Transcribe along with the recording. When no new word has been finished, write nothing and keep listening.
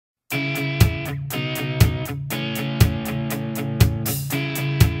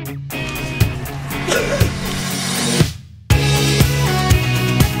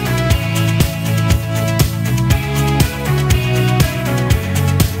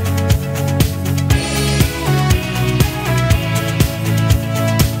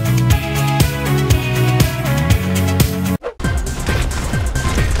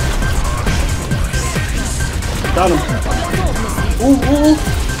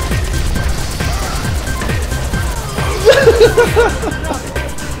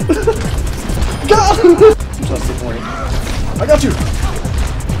God! That's the point. I got you!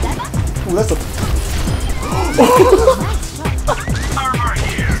 Ooh, that's a...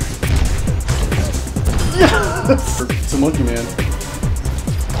 Yes! It's a monkey man.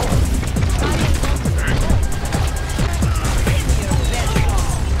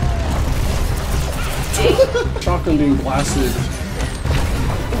 Shotgun being blasted.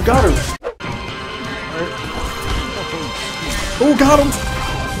 Oh, got him! Right. Oh, got him!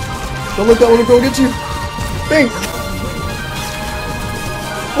 Don't let that one go get you! Bang!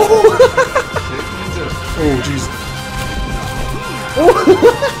 Oh! Oh, jeez. Oh!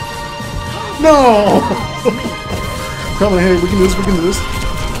 No! Come on, hey, we can do this, we can do this.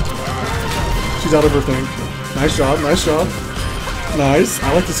 She's out of her thing. Nice job, nice job. Nice.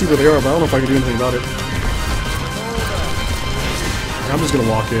 I like to see where they are, but I don't know if I can do anything about it. I'm just gonna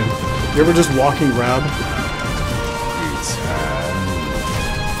walk in. You ever just walking grab?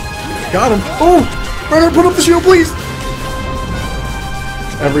 Got him! Oh! Reinhardt, put up the shield, please!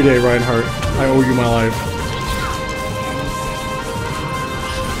 Every day, Reinhardt. I owe you my life.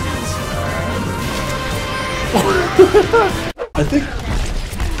 I think...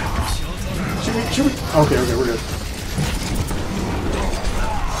 Should we... Okay, okay, we're good.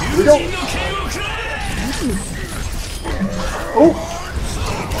 Here we go! Oh!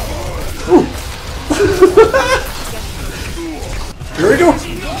 Ooh. Here we go!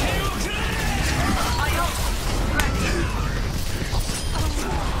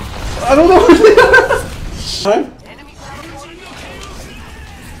 I don't know! Time?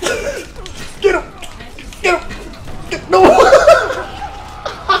 Get him! Get him! No!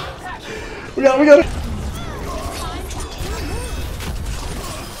 we got it!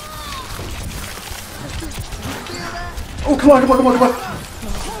 Oh, come on, come on, come on, come on!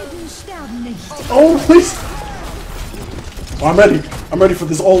 Oh, please! Oh, I'm ready. I'm ready for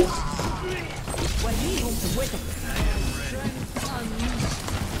this ult.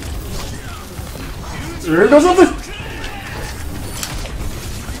 Here goes something!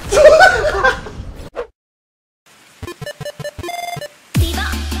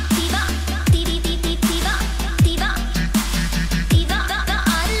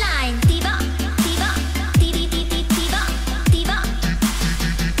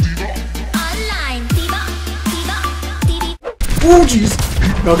 Oh jeez!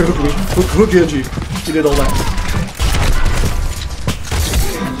 Not gonna hook me. Hook Genji. He did all that.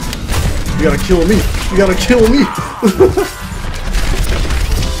 You gotta kill me. You gotta kill me.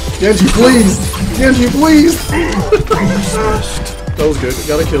 Genji, please! Genji, please! That was good.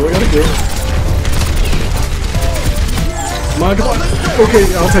 Gotta kill. I gotta kill. Come on, come on. Okay,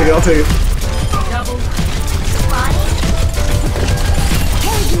 I'll take it. I'll take it.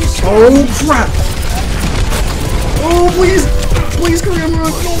 Oh crap! Oh please! Please, Korean, no,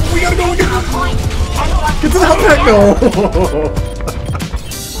 we gotta go, get to the outback, no!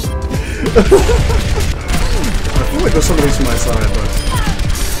 I feel like there's somebody to my side, but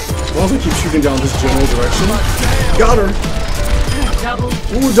as long as I keep shooting down this general direction. Got her!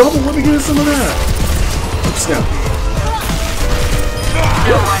 Ooh, double, let me get some of that! Oh, snap.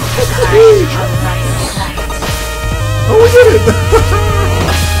 Oh, we did it!